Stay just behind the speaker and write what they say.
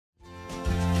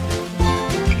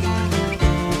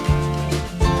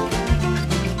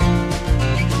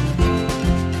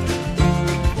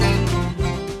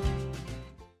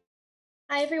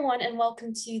Hi, everyone, and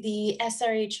welcome to the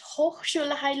SRH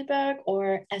Hochschule Heidelberg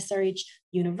or SRH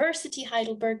University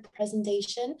Heidelberg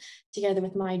presentation. Together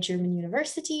with my German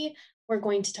university, we're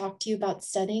going to talk to you about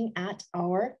studying at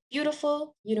our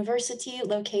beautiful university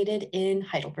located in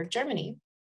Heidelberg, Germany.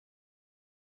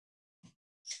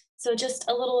 So just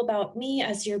a little about me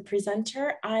as your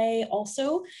presenter. I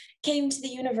also came to the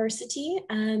university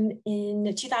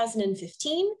in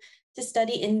 2015 to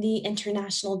study in the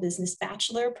International Business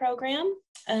Bachelor program.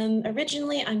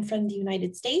 Originally, I'm from the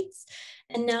United States,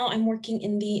 and now I'm working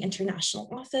in the international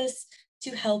office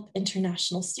to help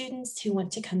international students who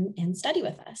want to come and study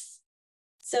with us.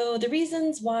 So the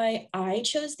reasons why I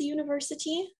chose the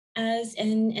university as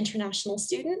an international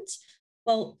student,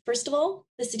 well, first of all,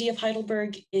 the city of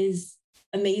Heidelberg is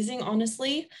amazing,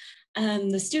 honestly.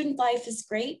 The student life is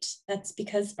great. That's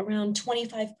because around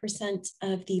 25%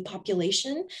 of the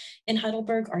population in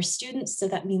Heidelberg are students. So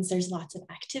that means there's lots of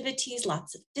activities,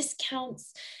 lots of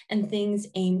discounts, and things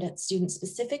aimed at students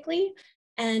specifically.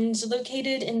 And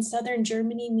located in southern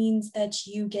Germany means that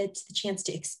you get the chance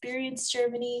to experience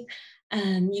Germany.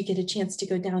 You get a chance to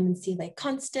go down and see Lake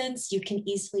Constance. You can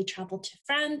easily travel to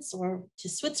France or to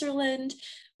Switzerland,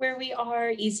 where we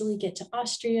are, easily get to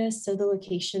Austria. So the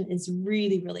location is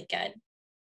really, really good.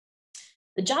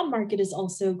 The job market is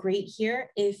also great here.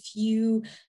 If you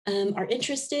are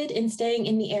interested in staying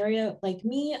in the area like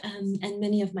me and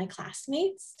many of my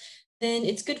classmates, then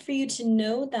it's good for you to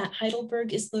know that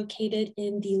Heidelberg is located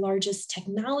in the largest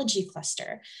technology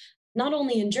cluster, not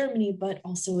only in Germany, but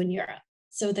also in Europe.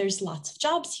 So there's lots of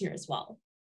jobs here as well.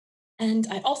 And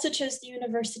I also chose the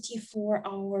university for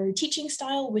our teaching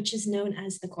style, which is known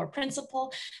as the core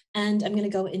principle. And I'm going to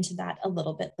go into that a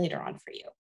little bit later on for you.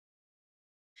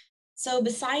 So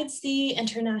besides the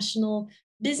International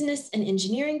Business and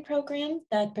Engineering program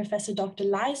that Professor Dr.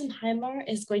 Leisenheimer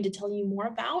is going to tell you more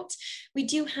about, we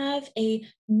do have a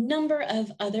number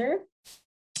of other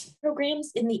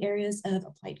programs in the areas of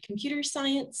applied computer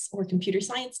science or computer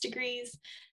science degrees,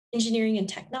 engineering and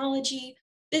technology,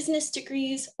 business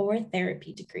degrees, or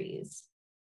therapy degrees.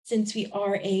 Since we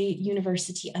are a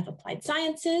university of applied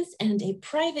sciences and a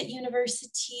private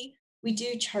university, we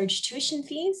do charge tuition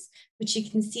fees, which you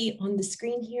can see on the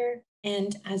screen here.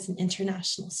 And as an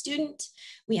international student,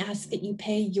 we ask that you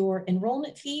pay your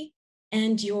enrollment fee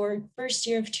and your first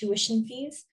year of tuition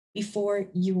fees before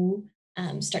you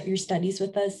start your studies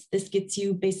with us. This gets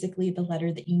you basically the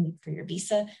letter that you need for your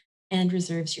visa and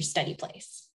reserves your study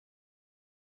place.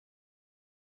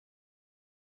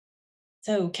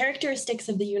 So characteristics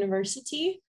of the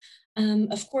university.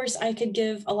 Of course, I could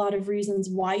give a lot of reasons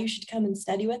why you should come and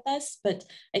study with us, but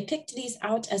I picked these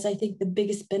out as I think the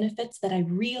biggest benefits that I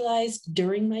realized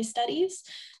during my studies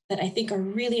that I think are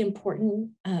really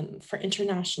important for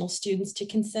international students to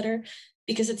consider,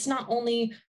 because it's not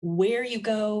only where you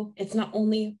go, it's not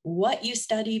only what you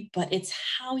study, but it's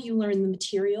how you learn the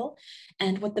material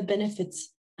and what the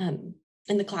benefits in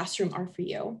the classroom are for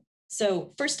you.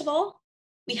 So first of all,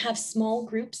 we have small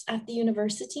groups at the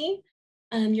university.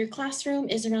 Your classroom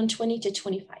is around 20 to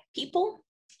 25 people,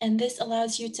 and this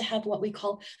allows you to have what we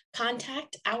call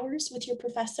contact hours with your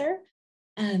professor,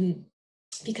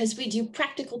 because we do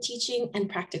practical teaching and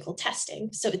practical testing.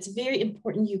 So it's very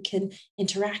important you can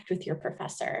interact with your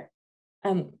professor.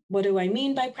 What do I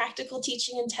mean by practical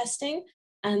teaching and testing?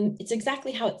 It's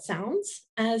exactly how it sounds.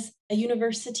 As a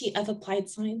university of applied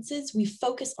sciences, we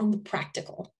focus on the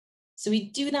practical. So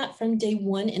we do that from day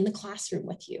one in the classroom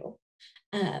with you.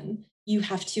 You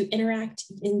have to interact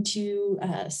into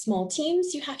small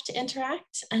teams. You have to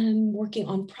interact working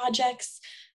on projects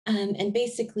and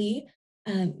basically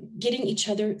getting each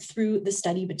other through the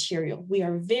study material. We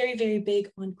are very, very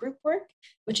big on group work,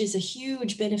 which is a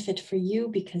huge benefit for you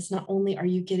because not only are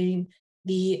you getting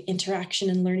the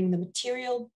interaction and learning the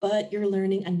material, but you're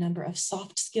learning a number of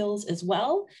soft skills as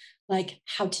well, like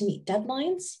how to meet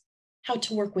deadlines, how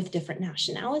to work with different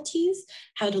nationalities,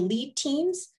 how to lead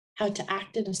teams, how to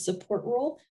act in a support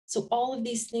role. So all of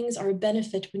these things are a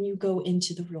benefit when you go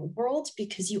into the real world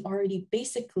because you already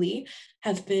basically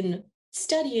have been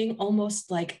studying almost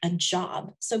like a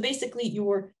job. So basically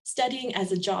you're studying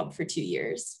as a job for 2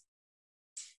 years.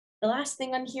 The last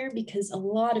thing on here, because a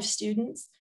lot of students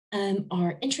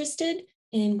are interested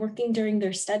in working during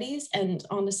their studies, and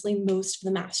honestly, most of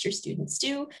the master's students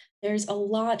do, there's a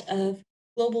lot of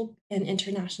global and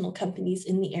international companies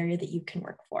in the area that you can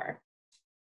work for.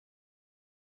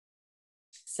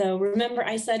 So remember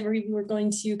I said we were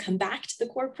going to come back to the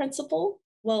core principle?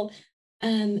 Well,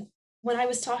 when I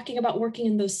was talking about working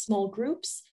in those small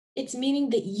groups, it's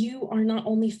meaning that you are not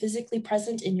only physically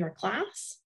present in your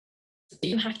class,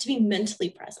 You have to be mentally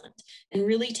present and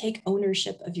really take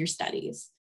ownership of your studies.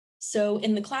 So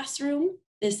in the classroom,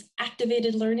 this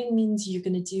activated learning means you're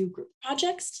going to do group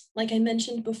projects, like I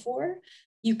mentioned before.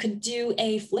 You could do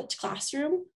a flipped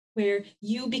classroom where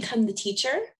you become the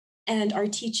teacher and are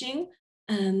teaching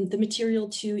the material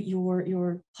to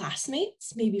your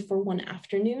classmates, maybe for one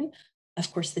afternoon.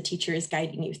 Of course, the teacher is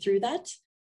guiding you through that.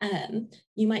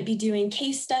 You might be doing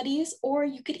case studies, or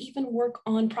you could even work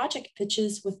on project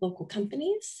pitches with local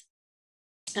companies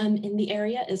in the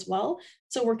area as well.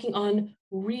 So working on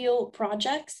real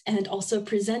projects and also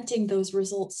presenting those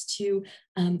results to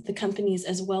the companies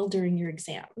as well during your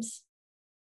exams.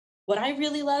 What I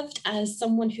really loved as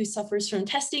someone who suffers from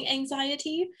testing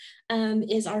anxiety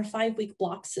is our 5-week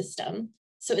block system.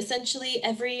 So essentially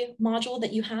every module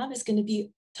that you have is going to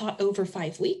be taught over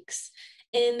 5 weeks.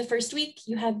 In the first week,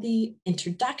 you have the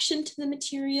introduction to the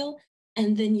material,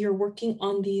 and then you're working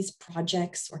on these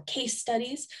projects or case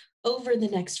studies over the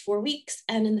next 4 weeks.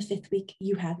 And in the 5th week,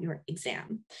 you have your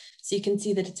exam. So you can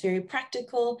see that it's very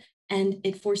practical, and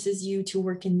it forces you to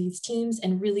work in these teams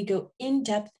and really go in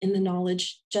depth in the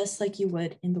knowledge, just like you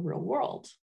would in the real world.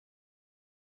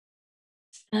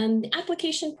 The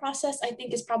application process, I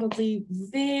think, is probably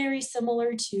very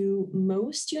similar to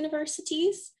most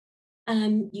universities.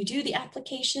 You do the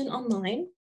application online.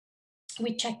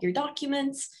 We check your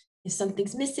documents. If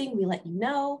something's missing, we let you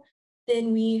know.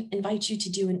 Then we invite you to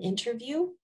do an interview,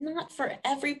 not for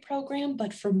every program,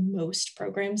 but for most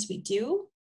programs we do.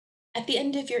 At the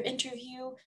end of your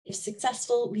interview, if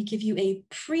successful, we give you a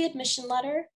pre-admission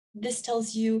letter. This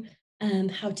tells you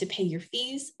how to pay your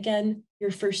fees. Again,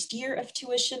 your first year of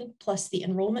tuition plus the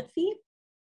enrollment fee.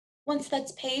 Once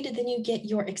that's paid, then you get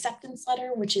your acceptance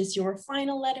letter, which is your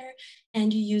final letter,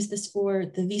 and you use this for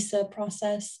the visa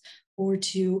process or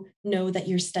to know that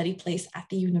your study place at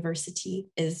the university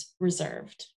is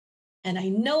reserved. And I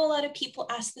know a lot of people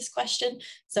ask this question,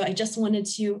 so I just wanted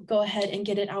to go ahead and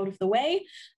get it out of the way.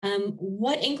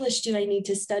 What English do I need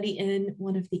to study in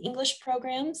one of the English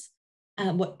programs?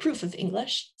 What proof of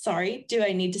English, do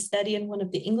I need to study in one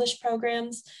of the English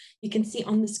programs? You can see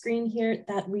on the screen here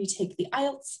that we take the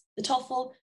IELTS, the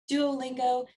TOEFL,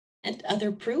 Duolingo, and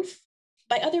other proof.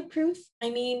 By other proof, I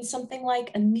mean something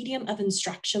like a medium of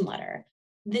instruction letter.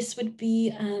 This would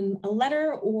be a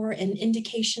letter or an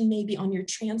indication maybe on your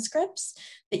transcripts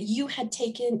that you had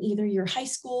taken either your high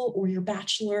school or your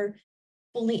bachelor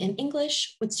fully in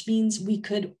English, which means we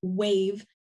could waive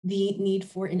the need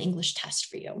for an English test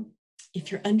for you. If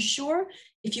you're unsure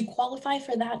if you qualify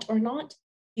for that or not,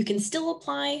 you can still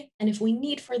apply. And if we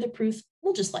need further proof,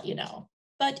 we'll just let you know.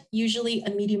 But usually a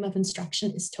medium of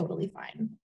instruction is totally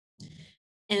fine.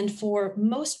 And for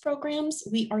most programs,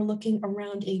 we are looking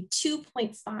around a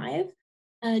 2.5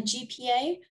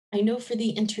 GPA. I know for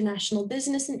the international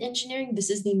business and engineering, this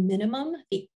is the minimum,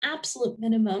 the absolute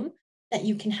minimum that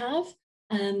you can have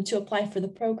to apply for the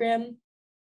program.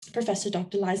 Professor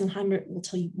Dr. Leisenheimer will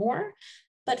tell you more.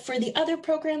 But for the other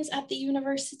programs at the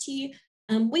university,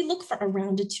 we look for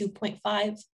around a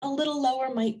 2.5. A little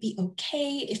lower might be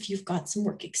okay if you've got some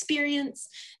work experience.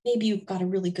 Maybe you've got a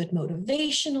really good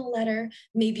motivational letter.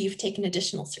 Maybe you've taken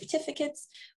additional certificates.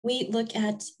 We look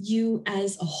at you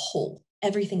as a whole,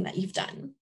 everything that you've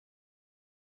done.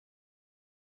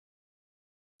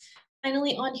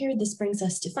 Finally, on here, this brings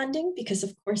us to funding because,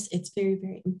 of course, it's very,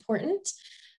 very important.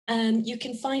 You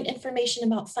can find information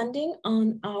about funding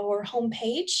on our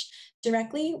homepage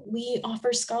directly. We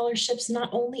offer scholarships not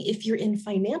only if you're in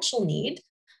financial need,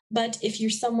 but if you're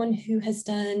someone who has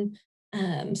done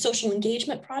social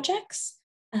engagement projects,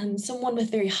 someone with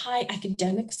very high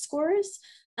academic scores,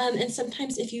 and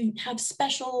sometimes if you have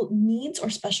special needs or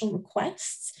special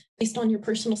requests based on your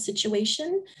personal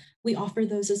situation, we offer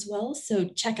those as well. So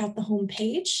check out the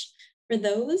homepage for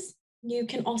those. You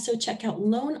can also check out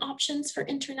loan options for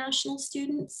international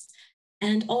students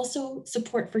and also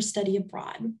support for study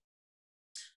abroad.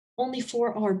 Only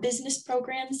for our business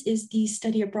programs is the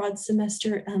study abroad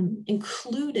semester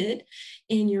included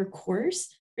in your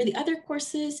course. For the other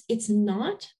courses, it's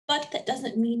not, but that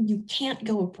doesn't mean you can't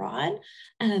go abroad.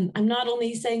 I'm not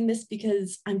only saying this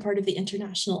because I'm part of the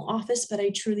international office, but I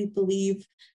truly believe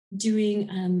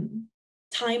doing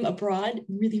time abroad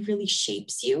really, really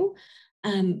shapes you.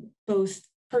 Both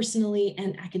personally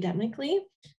and academically.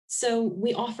 So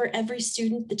we offer every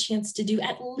student the chance to do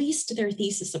at least their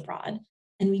thesis abroad,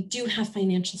 and we do have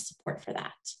financial support for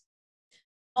that.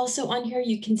 Also on here,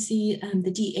 you can see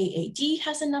the DAAD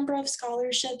has a number of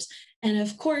scholarships, and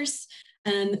of course,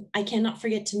 I cannot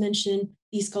forget to mention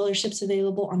these scholarships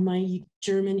available on my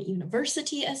German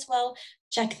university as well.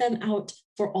 Check them out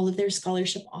for all of their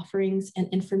scholarship offerings and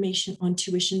information on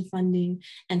tuition funding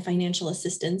and financial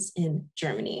assistance in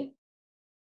Germany.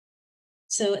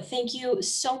 So thank you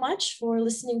so much for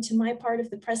listening to my part of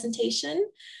the presentation.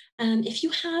 If you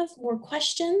have more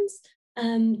questions,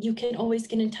 you can always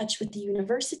get in touch with the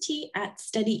university at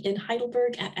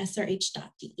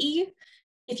studyinheidelberg@srh.de.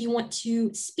 If you want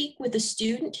to speak with a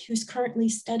student who's currently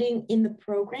studying in the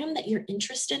program that you're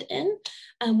interested in,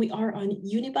 we are on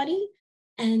Unibuddy.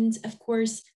 And of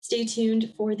course, stay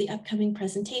tuned for the upcoming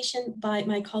presentation by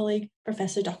my colleague,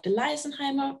 Professor Dr.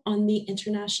 Leisenheimer, on the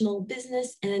International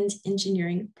Business and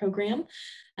Engineering Program,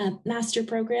 Master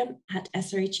Program at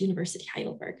SRH University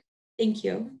Heidelberg. Thank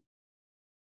you.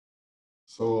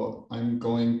 So I'm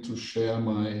going to share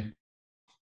my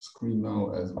screen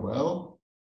now as well.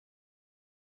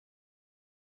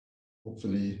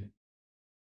 Hopefully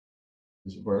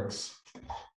this works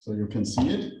so you can see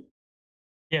it.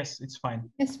 Yes, it's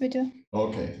fine. Yes, we do.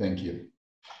 Okay, thank you.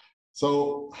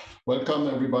 So welcome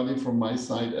everybody from my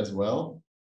side as well.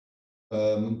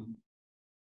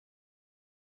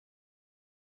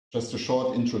 Just a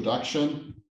short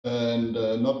introduction, and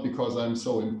not because I'm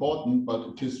so important, but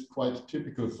it is quite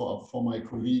typical for my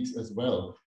colleagues as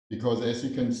well. Because as you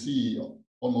can see,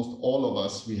 almost all of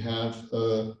us, we have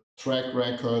a track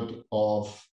record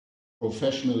of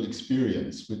professional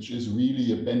experience, which is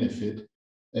really a benefit.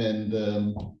 And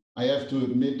I have to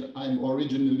admit, I'm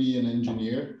originally an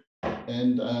engineer,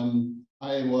 and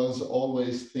I was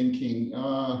always thinking,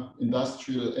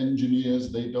 industrial engineers,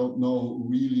 they don't know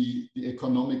really the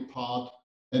economic part,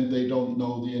 and they don't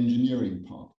know the engineering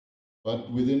part. But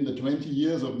within the 20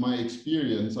 years of my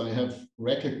experience, I have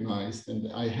recognized,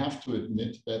 and I have to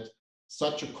admit, that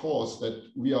such a course that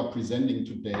we are presenting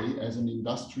today as an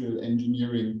industrial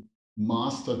engineering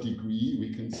master degree,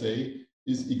 we can say,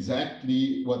 is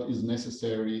exactly what is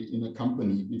necessary in a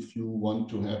company if you want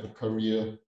to have a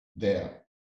career there.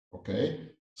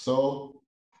 Okay, so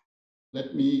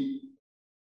let me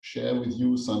share with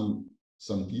you some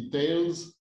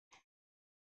details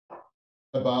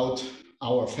about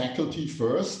our faculty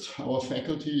first. Our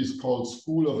faculty is called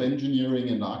School of Engineering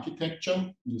and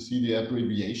Architecture. You see the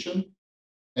abbreviation.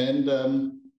 And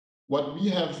what we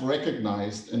have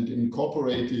recognized and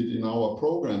incorporated in our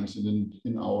programs and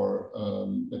in our,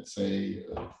 let's say,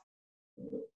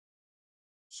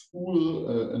 school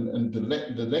and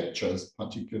the lectures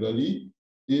particularly,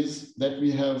 is that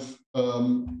we have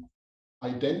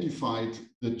identified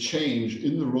the change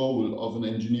in the role of an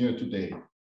engineer today.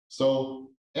 So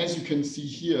as you can see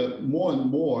here, more and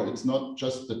more, it's not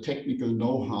just the technical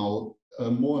know-how,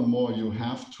 more and more you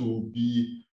have to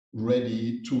be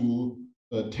ready to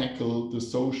tackle the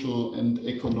social and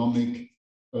economic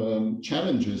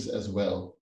challenges as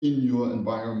well in your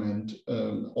environment.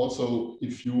 Also,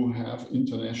 if you have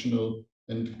international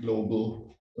and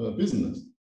global business,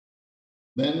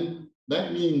 then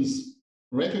that means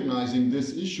recognizing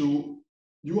this issue,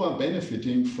 you are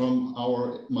benefiting from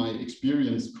my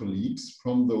experienced colleagues,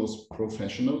 from those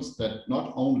professionals that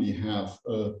not only have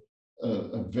a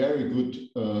very good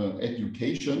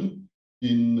education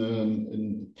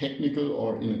in technical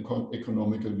or in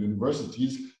economical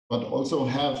universities, but also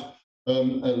have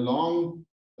a long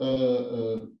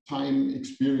time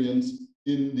experience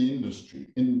in the industry,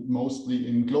 mostly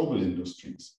in global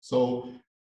industries. So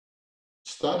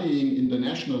studying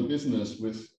international business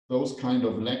with those kind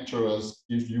of lecturers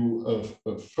give you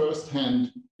a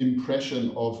first-hand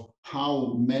impression of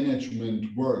how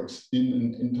management works in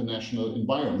an international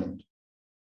environment.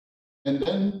 And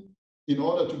then, in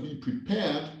order to be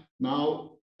prepared,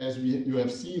 now, as you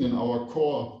have seen in our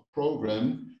core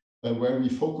program, where we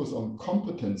focus on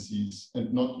competencies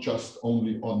and not just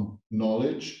only on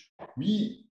knowledge,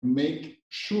 we make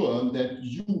sure that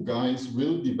you guys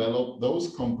will develop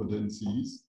those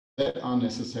competencies that are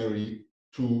necessary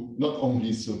to not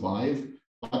only survive,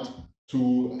 but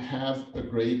to have a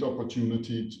great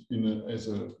opportunity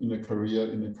in a career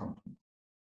in a company.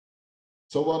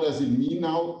 So what does it mean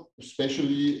now,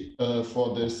 especially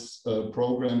for this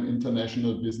program,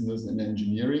 International Business and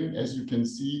Engineering? As you can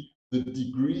see, the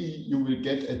degree you will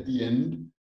get at the end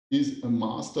is a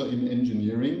master in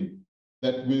engineering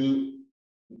that will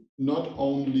not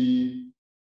only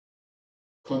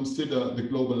consider the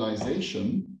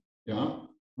globalization,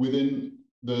 within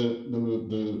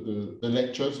the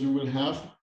lectures you will have,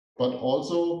 but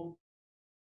also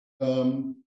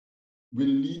will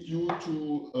lead you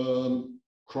to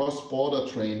cross-border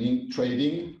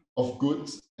trading of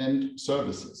goods and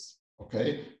services.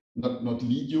 Okay, not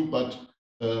lead you, but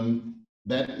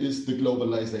that is the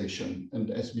globalization. And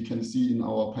as we can see in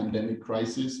our pandemic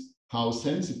crisis, how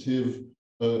sensitive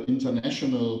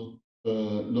international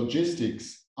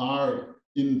logistics are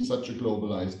in such a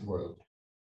globalized world.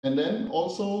 And then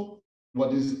also,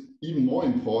 what is even more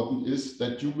important is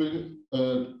that you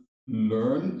will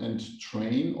learn and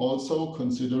train also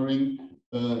considering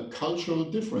cultural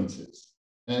differences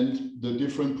and the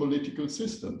different political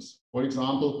systems. For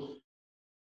example,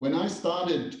 when I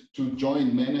started to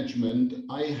join management,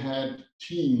 I had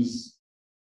teams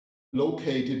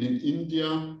located in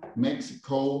India,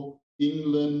 Mexico,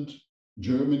 England,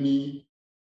 Germany,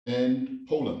 and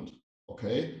Poland.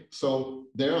 Okay, so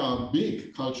there are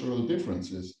big cultural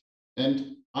differences.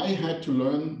 And I had to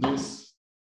learn this,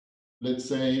 let's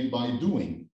say, by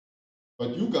doing.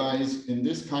 But you guys in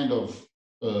this kind of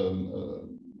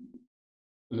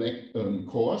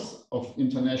course of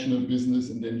international business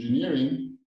and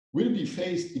engineering will be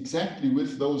faced exactly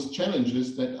with those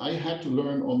challenges that I had to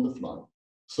learn on the fly.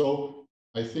 So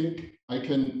I think I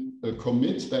can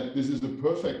commit that this is a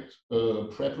perfect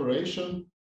preparation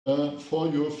for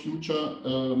your future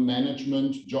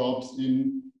management jobs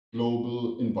in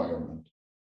global environment.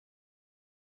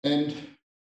 And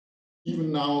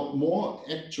even now more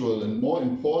actual and more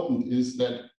important is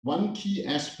that one key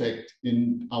aspect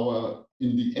in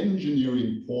the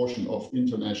engineering portion of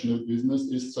international business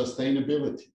is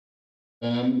sustainability.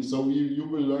 So you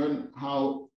will learn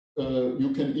how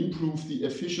you can improve the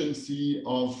efficiency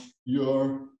of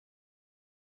your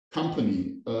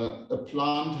company. A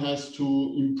plant has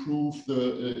to improve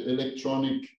the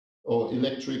electric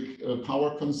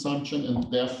power consumption,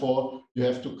 and therefore you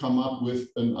have to come up with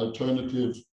an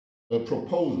alternative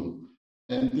proposal.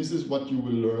 And this is what you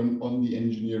will learn on the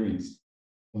engineering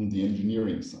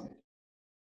side.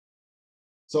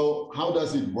 So how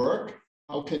does it work?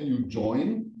 How can you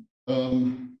join?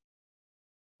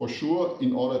 For sure,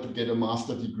 in order to get a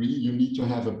master degree, you need to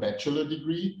have a bachelor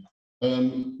degree.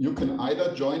 You can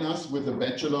either join us with a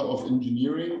Bachelor of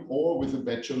Engineering or with a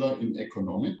Bachelor in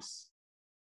Economics,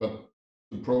 but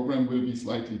the program will be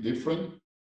slightly different.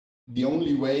 The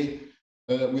only way,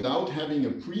 without having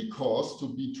a pre-course to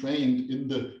be trained in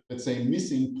the, let's say,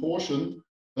 missing portion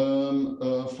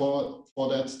for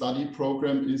that study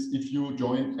program is if you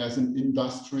join as an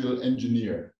industrial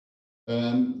engineer.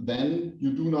 Then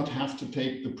you do not have to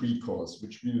take the pre-course,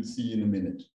 which we will see in a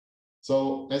minute.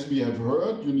 So as we have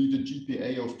heard, you need a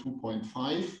GPA of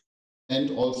 2.5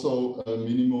 and also a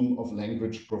minimum of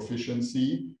language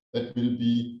proficiency that will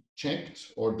be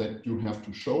checked or that you have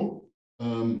to show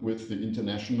with the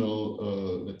international,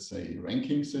 let's say,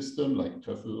 ranking system like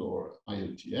TOEFL or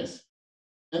IELTS.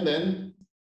 And then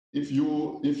if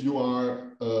you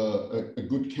are a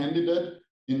good candidate,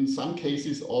 in some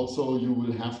cases also you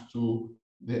will have to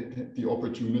the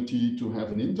opportunity to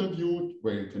have an interview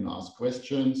where you can ask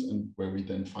questions and where we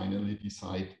then finally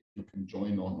decide if you can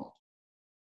join or not.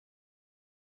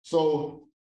 So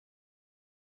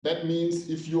that means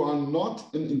if you are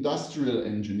not an industrial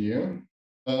engineer,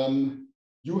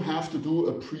 you have to do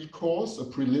a pre-course, a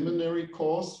preliminary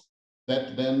course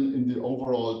that then in the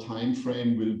overall time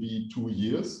frame will be 2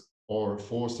 years or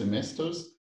 4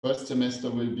 semesters. First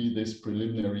semester will be this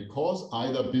preliminary course,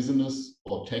 either business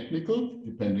or technical,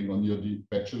 depending on your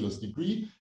bachelor's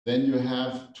degree. Then you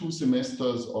have 2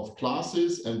 semesters of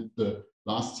classes, and the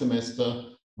last semester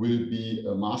will be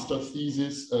a master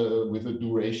thesis with a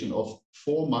duration of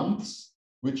 4 months,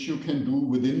 which you can do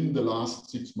within the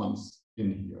last 6 months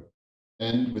in here.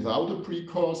 And without a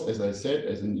pre-course, as I said,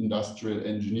 as an industrial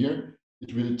engineer,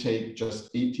 it will take just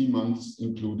 18 months,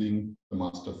 including the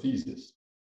master thesis.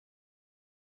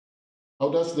 How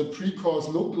does the pre-course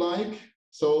look like?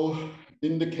 So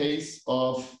in the case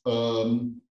of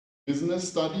business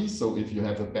studies, so if you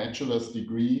have a bachelor's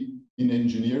degree in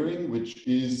engineering, which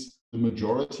is the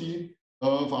majority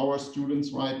of our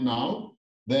students right now,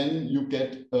 then you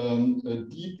get a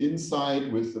deep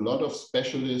insight with a lot of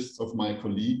specialists of my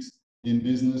colleagues in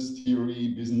business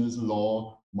theory, business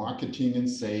law, marketing and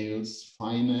sales,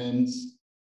 finance,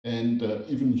 and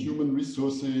even human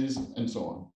resources, and so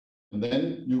on. And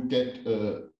then you get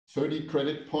 30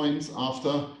 credit points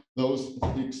after those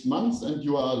 6 months, and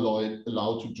you are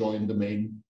allowed to join the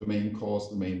main course,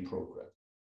 the main program.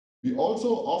 We also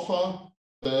offer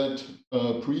that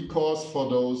pre-course for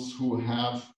those who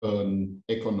have an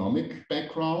economic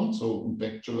background, so a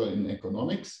bachelor in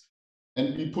economics.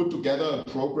 And we put together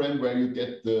a program where you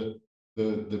get the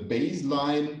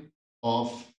baseline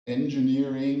of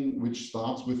engineering, which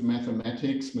starts with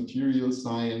mathematics, material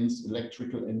science,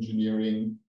 electrical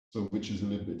engineering, so which is a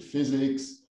little bit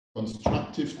physics,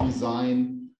 constructive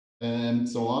design, and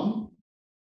so on.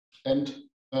 And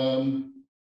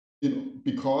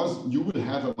because you will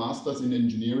have a master's in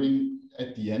engineering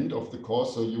at the end of the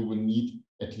course, so you will need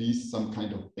at least some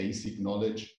kind of basic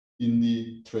knowledge in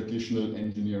the traditional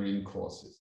engineering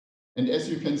courses. And as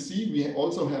you can see, we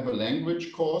also have a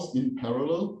language course in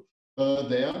parallel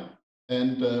there,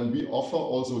 and we offer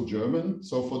also German.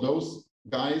 So for those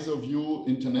guys of you,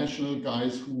 international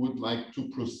guys who would like to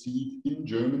proceed in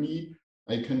Germany,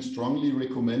 I can strongly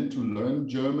recommend to learn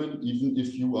German, even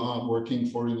if you are working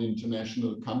for an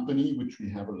international company, which we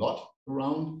have a lot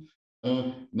around.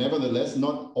 Nevertheless,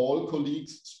 not all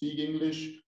colleagues speak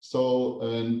English. So,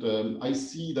 and I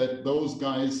see that those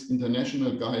guys,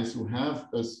 international guys who have,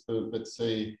 let's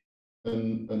say,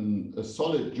 a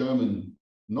solid German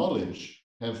knowledge,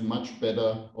 have much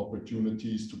better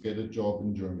opportunities to get a job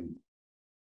in Germany.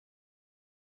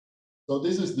 So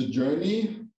this is the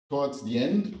journey towards the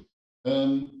end.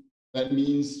 That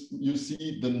means you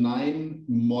see the 9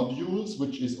 modules,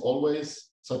 which is always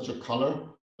such a color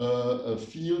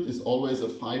field, is always a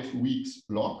 5 weeks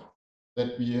block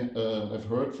that we have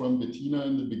heard from Bettina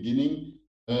in the beginning.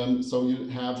 So you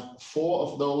have 4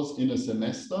 of those in a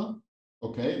semester.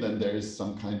 Okay, then there is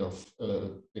some kind of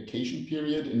vacation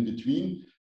period in between.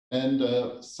 And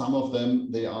some of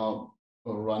them, they are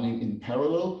running in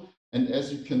parallel. And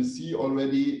as you can see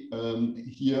already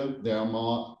here, there are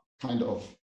more kind of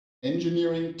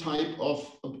engineering type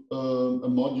of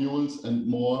modules and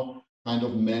more kind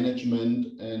of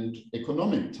management and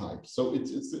economic type. So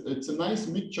it's a nice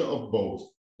mixture of both,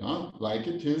 yeah, like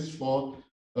it is for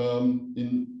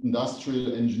in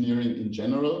industrial engineering in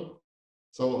general.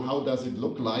 So how does it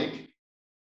look like?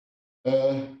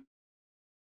 In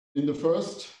the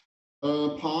first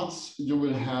parts, you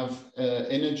will have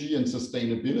energy and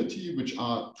sustainability, which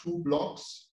are 2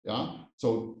 blocks. Yeah,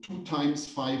 so 2 times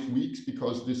 5 weeks,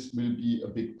 because this will be a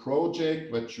big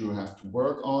project that you have to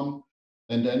work on.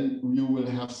 And then you will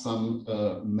have some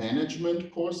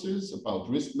management courses about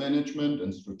risk management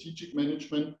and strategic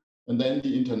management. And then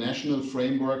the international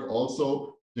framework,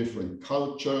 also different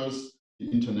cultures, the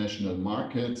international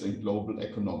markets and global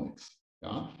economics.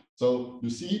 Yeah. So you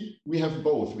see, we have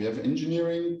both. We have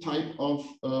engineering type of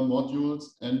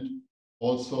modules and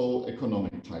also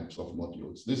economic types of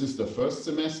modules. This is the first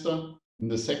semester. In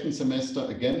the second semester,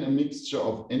 again, a mixture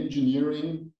of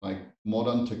engineering, like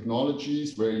modern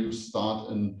technologies, where you start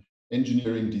an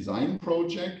engineering design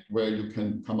project, where you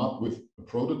can come up with a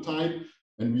prototype.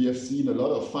 And we have seen a lot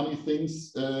of funny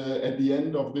things at the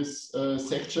end of this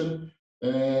section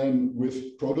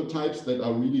with prototypes that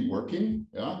are really working.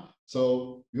 Yeah.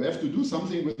 So you have to do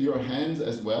something with your hands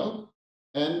as well.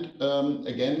 And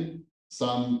again,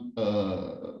 some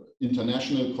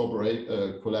international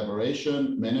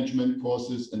collaboration, management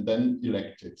courses, and then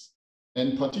electives.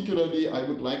 And particularly, I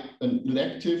would like an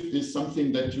elective is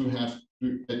something that you have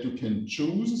that you can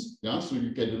choose. Yeah, so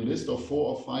you get a list of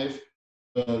 4 or 5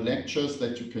 lectures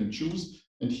that you can choose.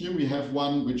 And here we have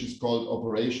one which is called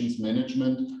operations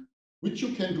management, which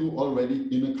you can do already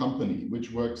in a company,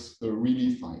 which works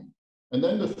really fine. And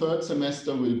then the third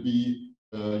semester will be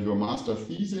your master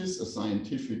thesis, a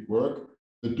scientific work.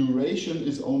 The duration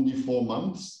is only 4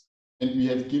 months, and we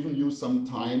have given you some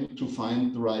time to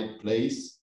find the right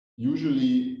place.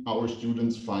 Usually our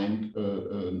students find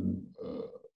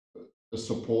a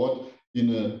support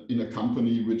in a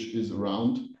company which is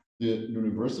around the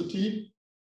university,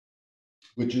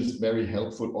 which is very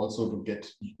helpful also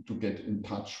to get in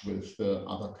touch with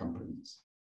other companies.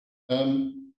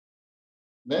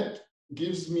 That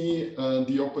gives me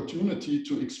the opportunity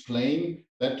to explain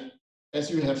that, as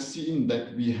you have seen,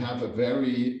 that we have a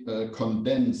very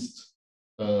condensed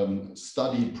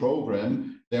study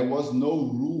program. There was no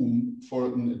room for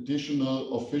an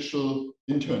additional official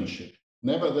internship.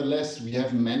 Nevertheless, we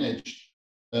have managed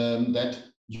that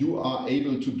you are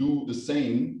able to do the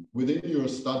same within your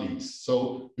studies.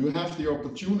 So you have the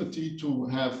opportunity to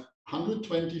have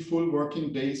 120 full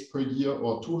working days per year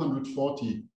or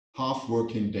 240 half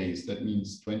working days. That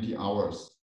means 20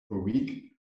 hours per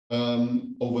week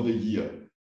over the year.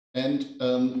 And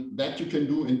that you can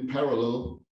do in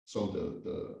parallel. So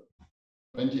the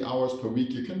 20 hours per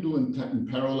week you can do in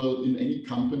parallel in any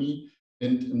company.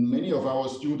 And many of our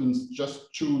students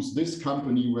just choose this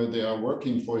company where they are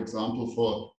working, for example,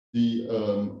 for the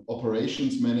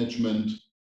operations management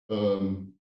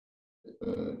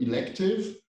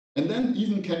elective, and then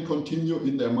even can continue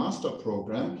in their master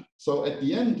program. So at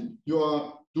the end, you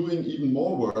are doing even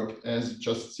more work as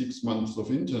just 6 months of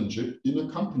internship in a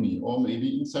company, or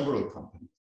maybe in several companies.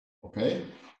 Okay,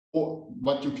 or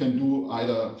what you can do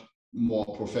either more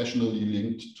professionally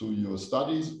linked to your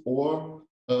studies, or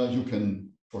you can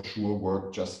for sure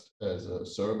work just as a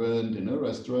servant in a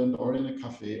restaurant or in a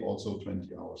cafe, also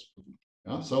 20 hours per week.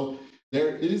 Yeah? So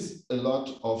there is a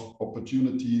lot of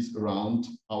opportunities around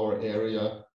our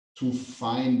area to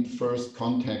find first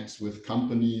contacts with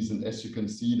companies. And as you can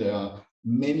see, there are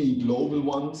many global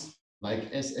ones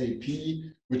like SAP,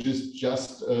 which is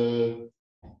just a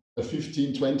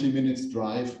 15-20 minutes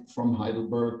drive from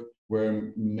Heidelberg,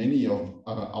 where many of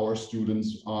our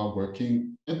students are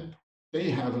working, and they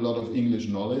have a lot of English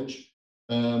knowledge.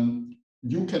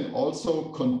 You can also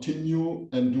continue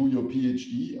and do your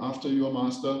PhD after your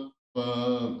master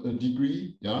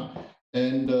degree, yeah,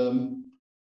 and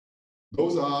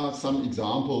those are some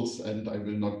examples, and I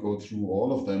will not go through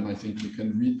all of them. I think you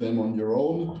can read them on your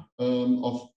own,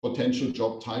 of potential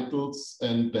job titles,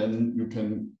 and then you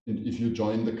can, if you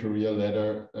join the career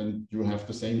ladder, and you have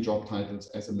the same job titles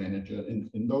as a manager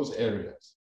in those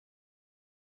areas.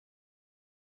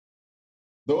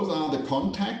 Those are the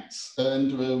contacts,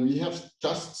 and we have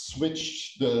just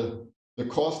switched the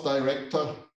course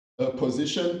director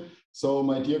position. So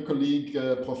my dear colleague,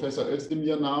 Professor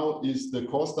Özdemir now is the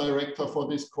course director for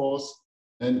this course,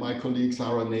 and my colleague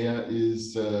Sarah Neher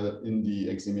is in the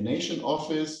examination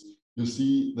office. You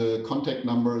see the contact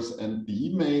numbers and the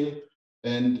email,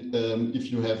 and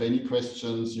if you have any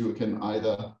questions, you can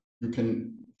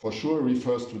for sure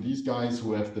refer to these guys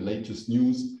who have the latest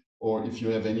news, or if you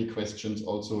have any questions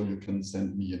also, you can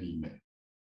send me an email.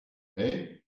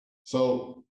 Okay,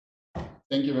 so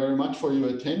thank you very much for your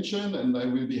attention, and I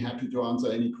will be happy to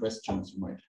answer any questions you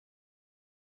might have.